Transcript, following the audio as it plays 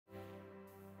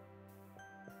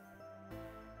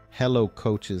Hello,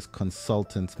 coaches,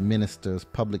 consultants, ministers,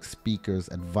 public speakers,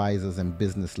 advisors, and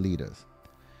business leaders.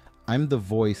 I'm the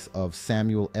voice of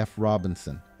Samuel F.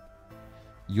 Robinson,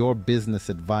 your business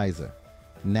advisor,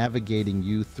 navigating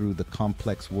you through the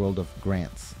complex world of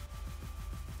grants.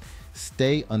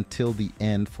 Stay until the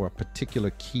end for a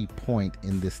particular key point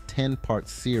in this 10-part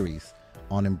series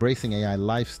on embracing AI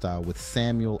lifestyle with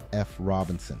Samuel F.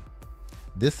 Robinson.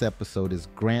 This episode is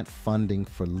grant funding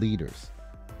for leaders.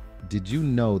 Did you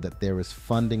know that there is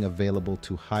funding available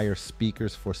to hire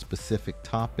speakers for specific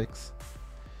topics?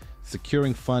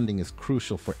 Securing funding is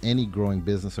crucial for any growing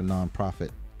business or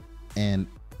nonprofit, and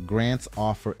grants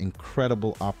offer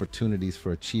incredible opportunities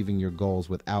for achieving your goals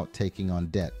without taking on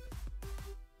debt.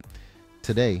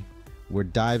 Today, we're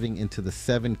diving into the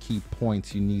 7 key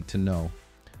points you need to know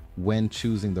when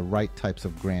choosing the right types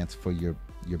of grants for your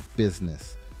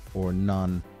business or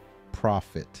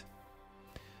nonprofit.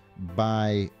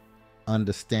 By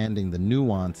understanding the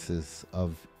nuances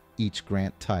of each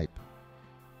grant type,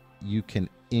 you can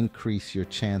increase your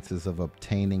chances of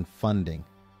obtaining funding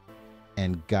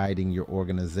and guiding your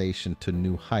organization to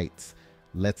new heights.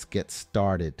 Let's get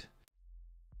started.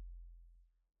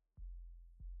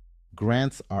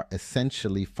 Grants are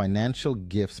essentially financial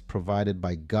gifts provided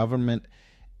by government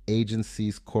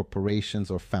agencies, corporations,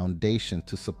 or foundations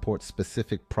to support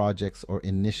specific projects or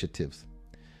initiatives.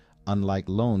 Unlike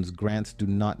loans, grants do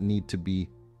not need to be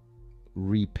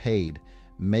repaid,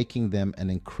 making them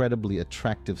an incredibly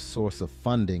attractive source of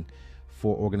funding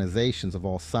for organizations of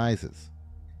all sizes.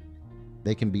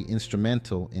 They can be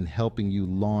instrumental in helping you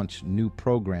launch new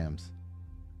programs,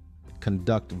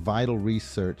 conduct vital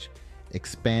research,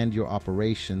 expand your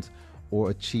operations, or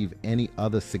achieve any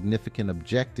other significant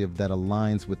objective that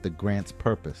aligns with the grant's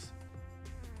purpose.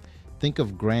 Think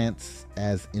of grants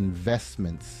as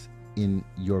investments in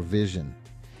your vision,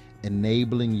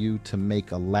 enabling you to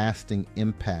make a lasting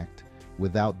impact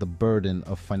without the burden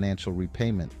of financial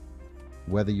repayment.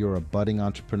 Whether you're a budding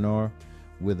entrepreneur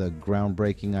with a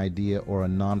groundbreaking idea or a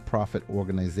nonprofit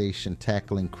organization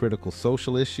tackling critical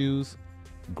social issues,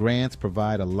 grants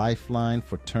provide a lifeline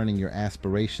for turning your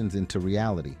aspirations into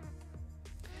reality.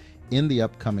 In the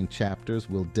upcoming chapters,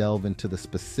 we'll delve into the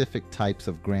specific types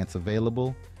of grants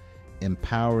available,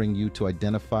 empowering you to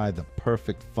identify the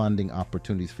perfect funding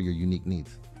opportunities for your unique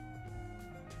needs.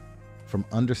 From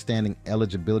understanding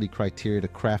eligibility criteria to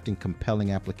crafting compelling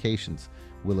applications,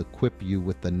 we'll equip you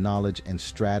with the knowledge and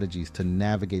strategies to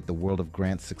navigate the world of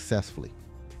grants successfully.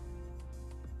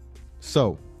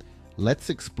 So,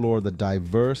 let's explore the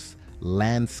diverse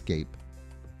landscape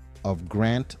of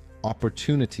grant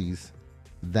opportunities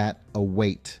that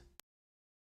await.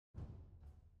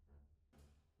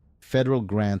 Federal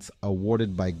grants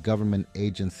awarded by government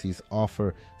agencies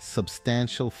offer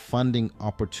substantial funding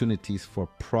opportunities for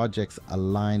projects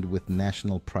aligned with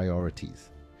national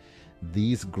priorities.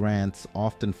 These grants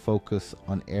often focus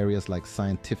on areas like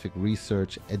scientific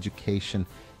research, education,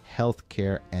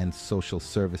 healthcare, and social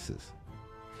services.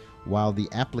 While the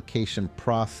application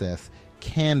process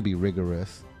can be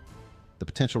rigorous, the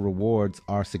potential rewards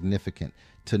are significant.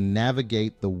 To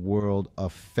navigate the world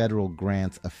of federal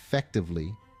grants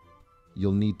effectively,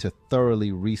 you'll need to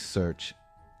thoroughly research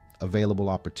available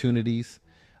opportunities,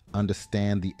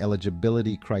 understand the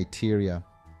eligibility criteria,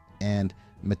 and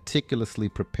meticulously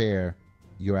prepare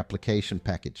your application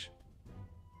package.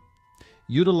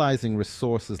 Utilizing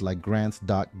resources like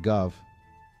grants.gov,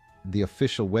 the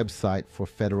official website for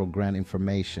federal grant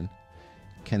information,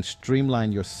 can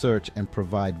streamline your search and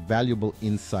provide valuable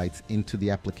insights into the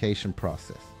application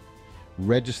process.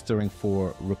 Registering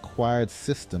for required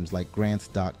systems like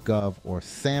grants.gov or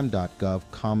sam.gov,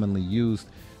 commonly used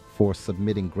for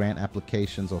submitting grant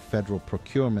applications or federal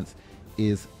procurements,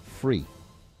 is free.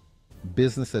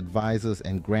 Business advisors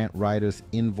and grant writers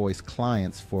invoice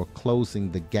clients for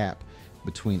closing the gap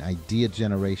between idea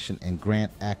generation and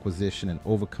grant acquisition and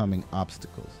overcoming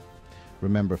obstacles.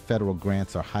 Remember, federal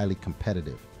grants are highly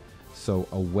competitive, so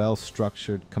a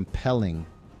well-structured, compelling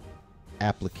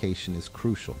application is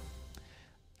crucial.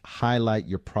 Highlight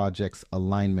your project's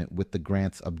alignment with the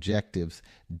grant's objectives,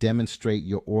 demonstrate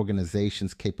your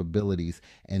organization's capabilities,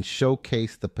 and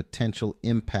showcase the potential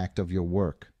impact of your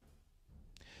work.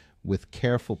 With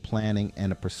careful planning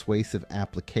and a persuasive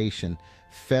application,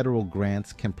 federal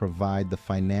grants can provide the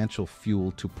financial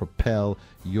fuel to propel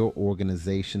your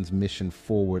organization's mission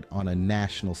forward on a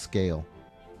national scale.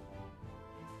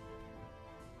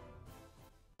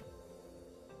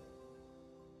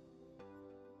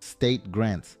 State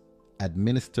grants,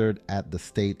 administered at the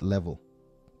state level,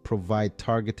 provide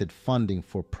targeted funding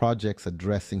for projects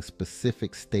addressing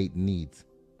specific state needs.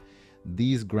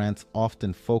 These grants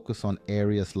often focus on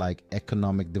areas like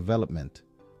economic development,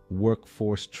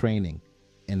 workforce training,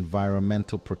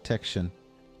 environmental protection,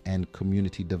 and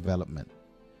community development.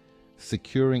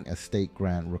 Securing a state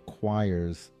grant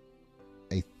requires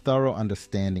a thorough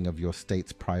understanding of your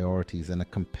state's priorities and a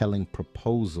compelling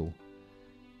proposal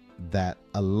that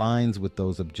aligns with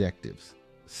those objectives.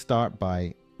 Start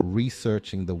by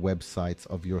researching the websites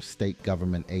of your state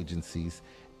government agencies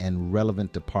and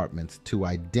relevant departments to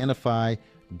identify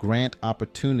grant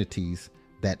opportunities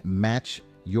that match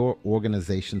your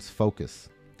organization's focus.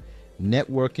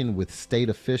 Networking with state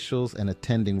officials and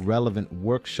attending relevant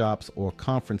workshops or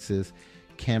conferences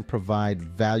can provide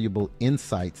valuable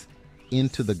insights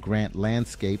into the grant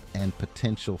landscape and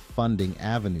potential funding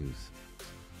avenues.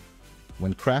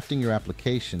 When crafting your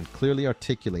application, clearly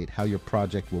articulate how your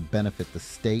project will benefit the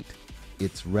state,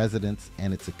 its residents,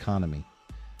 and its economy.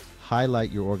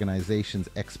 Highlight your organization's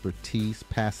expertise,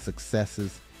 past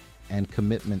successes, and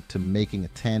commitment to making a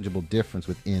tangible difference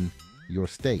within your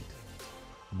state.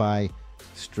 By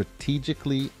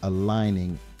strategically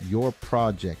aligning your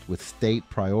project with state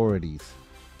priorities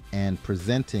and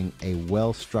presenting a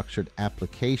well-structured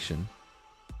application,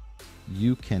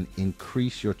 you can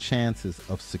increase your chances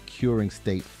of securing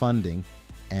state funding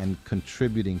and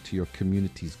contributing to your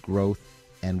community's growth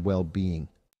and well-being.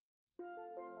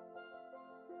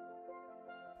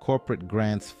 Corporate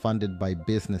grants funded by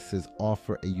businesses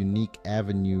offer a unique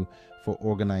avenue for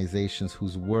organizations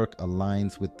whose work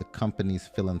aligns with the company's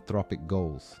philanthropic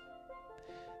goals.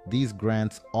 These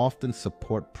grants often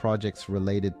support projects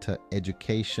related to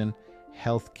education,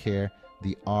 healthcare,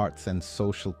 the arts, and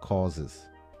social causes.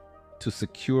 To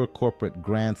secure corporate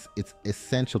grants, it's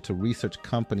essential to research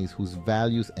companies whose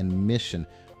values and mission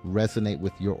resonate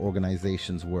with your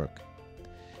organization's work.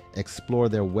 Explore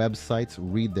their websites,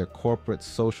 read their corporate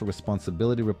social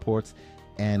responsibility reports,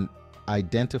 and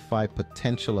identify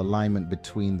potential alignment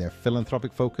between their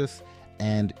philanthropic focus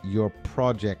and your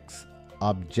project's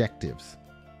objectives.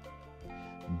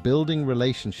 Building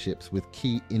relationships with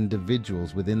key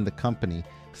individuals within the company,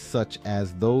 such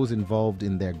as those involved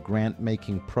in their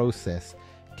grant-making process,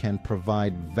 can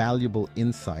provide valuable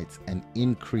insights and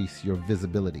increase your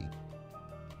visibility.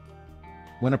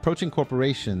 When approaching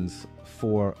corporations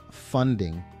for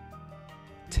funding,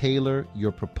 tailor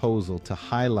your proposal to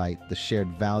highlight the shared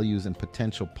values and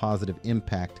potential positive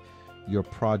impact your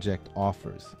project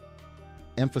offers.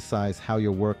 Emphasize how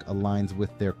your work aligns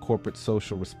with their corporate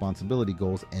social responsibility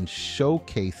goals and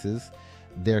showcases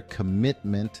their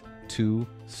commitment to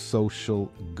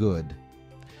social good.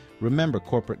 Remember,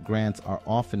 corporate grants are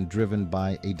often driven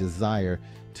by a desire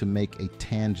to make a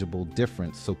tangible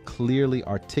difference, so clearly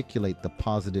articulate the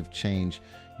positive change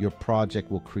your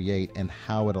project will create and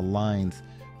how it aligns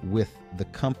with the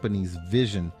company's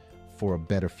vision for a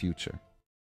better future.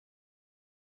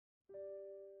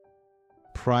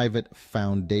 Private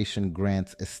foundation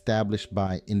grants established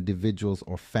by individuals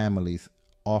or families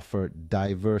offer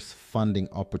diverse funding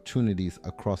opportunities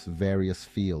across various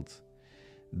fields.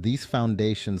 These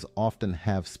foundations often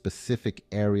have specific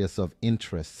areas of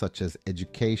interest such as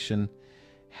education,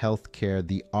 healthcare,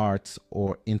 the arts,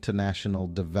 or international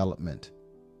development.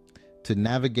 To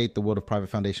navigate the world of private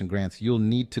foundation grants, you'll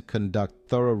need to conduct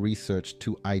thorough research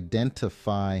to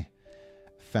identify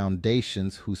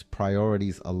foundations whose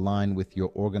priorities align with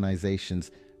your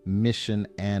organization's mission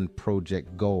and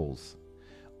project goals.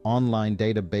 Online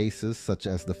databases such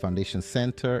as the Foundation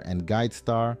Center and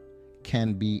GuideStar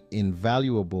can be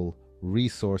invaluable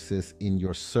resources in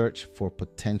your search for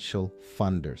potential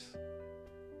funders.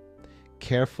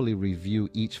 Carefully review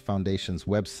each foundation's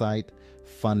website,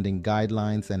 funding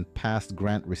guidelines, and past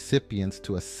grant recipients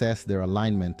to assess their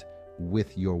alignment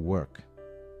with your work.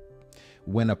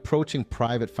 When approaching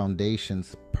private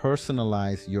foundations,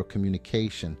 personalize your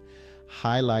communication,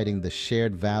 highlighting the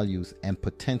shared values and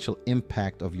potential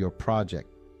impact of your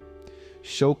project.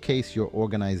 Showcase your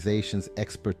organization's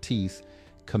expertise,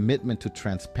 commitment to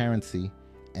transparency,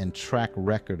 and track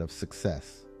record of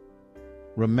success.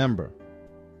 Remember,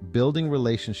 building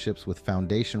relationships with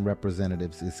foundation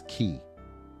representatives is key.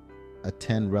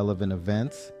 Attend relevant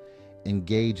events,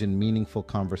 engage in meaningful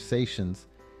conversations,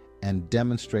 and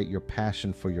demonstrate your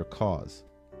passion for your cause.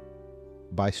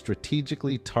 By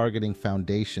strategically targeting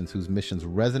foundations whose missions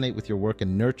resonate with your work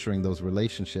and nurturing those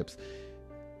relationships,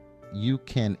 you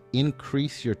can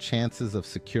increase your chances of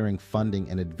securing funding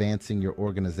and advancing your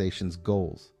organization's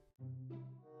goals.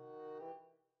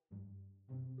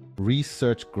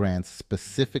 Research grants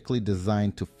specifically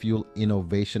designed to fuel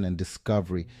innovation and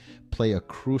discovery play a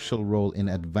crucial role in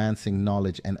advancing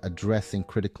knowledge and addressing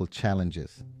critical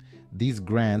challenges. These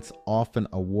grants, often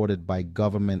awarded by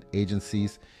government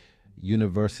agencies,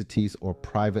 universities, or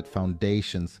private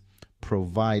foundations,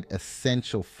 provide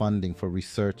essential funding for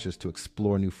researchers to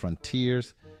explore new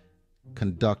frontiers,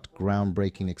 conduct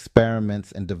groundbreaking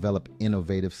experiments, and develop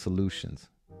innovative solutions.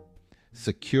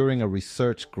 Securing a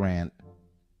research grant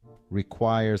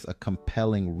requires a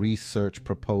compelling research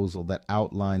proposal that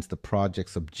outlines the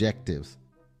project's objectives,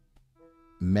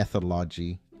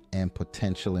 methodology, and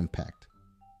potential impact.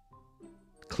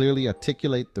 Clearly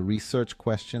articulate the research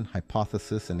question,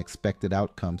 hypothesis, and expected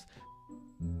outcomes,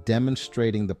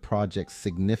 demonstrating the project's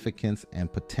significance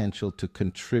and potential to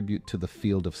contribute to the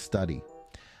field of study.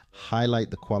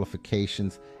 Highlight the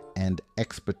qualifications and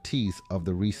expertise of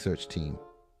the research team,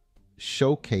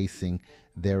 showcasing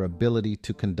their ability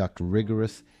to conduct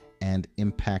rigorous and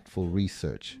impactful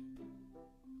research.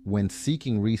 When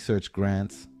seeking research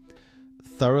grants,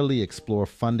 thoroughly explore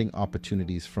funding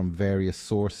opportunities from various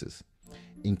sources,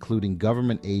 including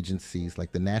government agencies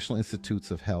like the National Institutes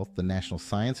of Health, the National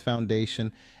Science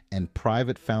Foundation, and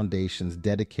private foundations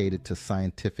dedicated to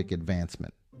scientific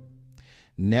advancement.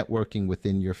 Networking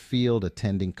within your field,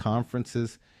 attending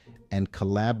conferences, and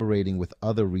collaborating with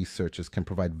other researchers can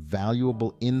provide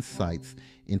valuable insights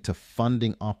into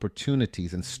funding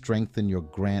opportunities and strengthen your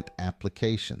grant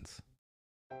applications.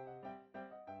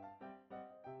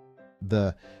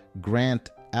 The grant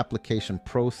application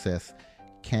process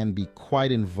can be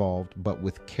quite involved, but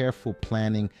with careful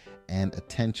planning and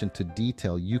attention to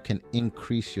detail, you can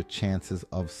increase your chances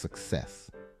of success.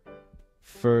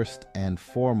 First and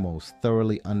foremost,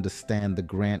 thoroughly understand the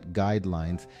grant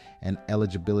guidelines and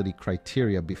eligibility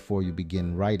criteria before you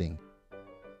begin writing.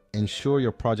 Ensure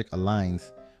your project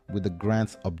aligns with the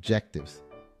grant's objectives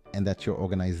and that your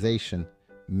organization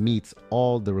meets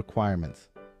all the requirements.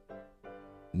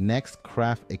 Next,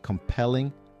 craft a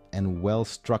compelling and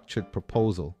well-structured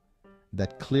proposal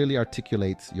that clearly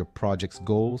articulates your project's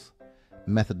goals,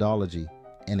 methodology,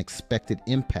 and expected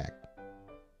impact.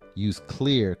 Use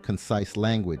clear, concise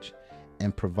language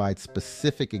and provide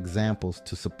specific examples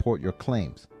to support your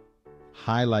claims.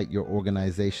 Highlight your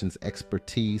organization's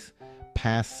expertise,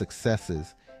 past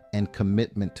successes, and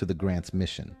commitment to the grant's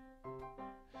mission.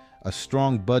 A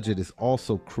strong budget is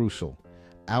also crucial,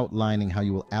 outlining how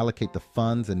you will allocate the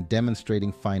funds and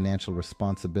demonstrating financial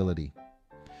responsibility.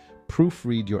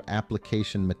 Proofread your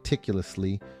application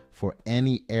meticulously for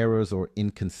any errors or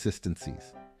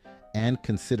inconsistencies, and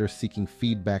consider seeking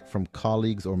feedback from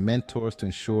colleagues or mentors to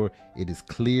ensure it is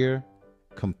clear,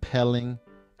 compelling,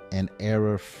 and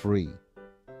error-free.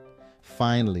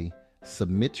 Finally,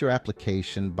 submit your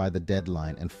application by the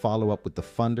deadline and follow up with the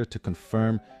funder to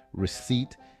confirm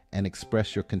receipt and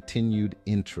express your continued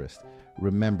interest.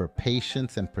 Remember,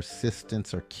 patience and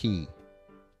persistence are key.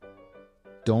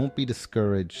 Don't be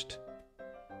discouraged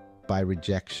by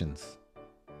rejections.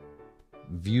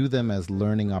 View them as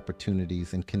learning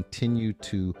opportunities and continue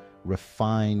to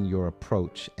refine your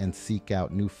approach and seek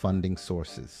out new funding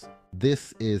sources.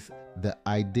 This is the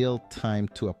ideal time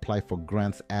to apply for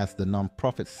grants as the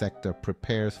nonprofit sector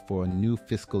prepares for a new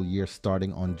fiscal year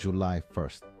starting on July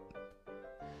 1st.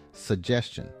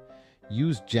 Suggestion: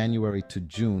 use January to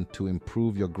June to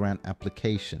improve your grant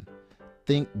application.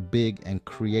 Think big and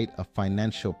create a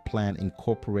financial plan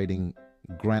incorporating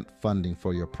grant funding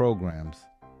for your programs.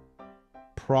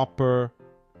 Proper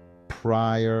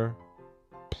prior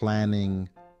planning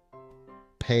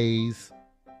pays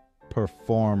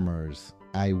performers.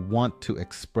 I want to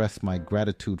express my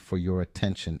gratitude for your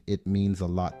attention. It means a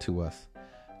lot to us.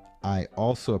 I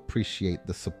also appreciate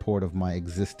the support of my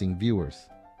existing viewers.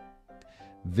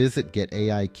 Visit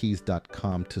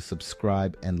getaikeys.com to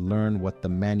subscribe and learn what the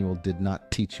manual did not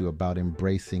teach you about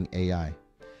embracing AI.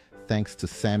 Thanks to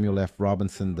Samuel F.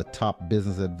 Robinson, the top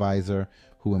business advisor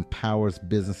who empowers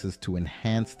businesses to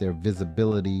enhance their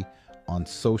visibility on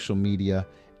social media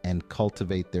and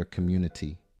cultivate their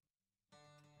community.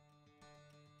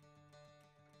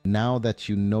 Now that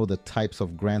you know the types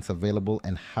of grants available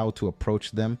and how to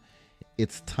approach them,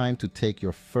 it's time to take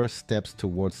your first steps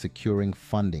towards securing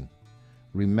funding.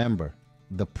 Remember,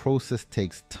 the process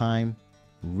takes time,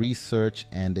 research,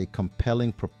 and a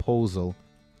compelling proposal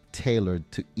tailored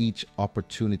to each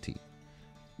opportunity.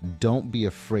 Don't be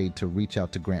afraid to reach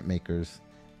out to grantmakers,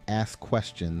 ask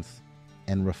questions,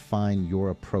 and refine your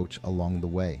approach along the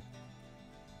way.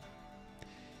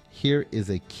 Here is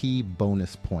a key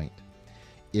bonus point.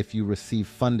 If you receive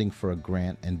funding for a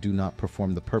grant and do not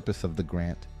perform the purpose of the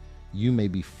grant, you may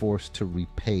be forced to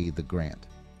repay the grant.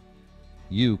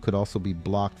 You could also be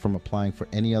blocked from applying for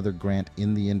any other grant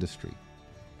in the industry.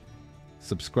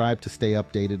 Subscribe to stay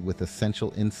updated with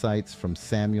essential insights from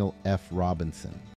Samuel F. Robinson.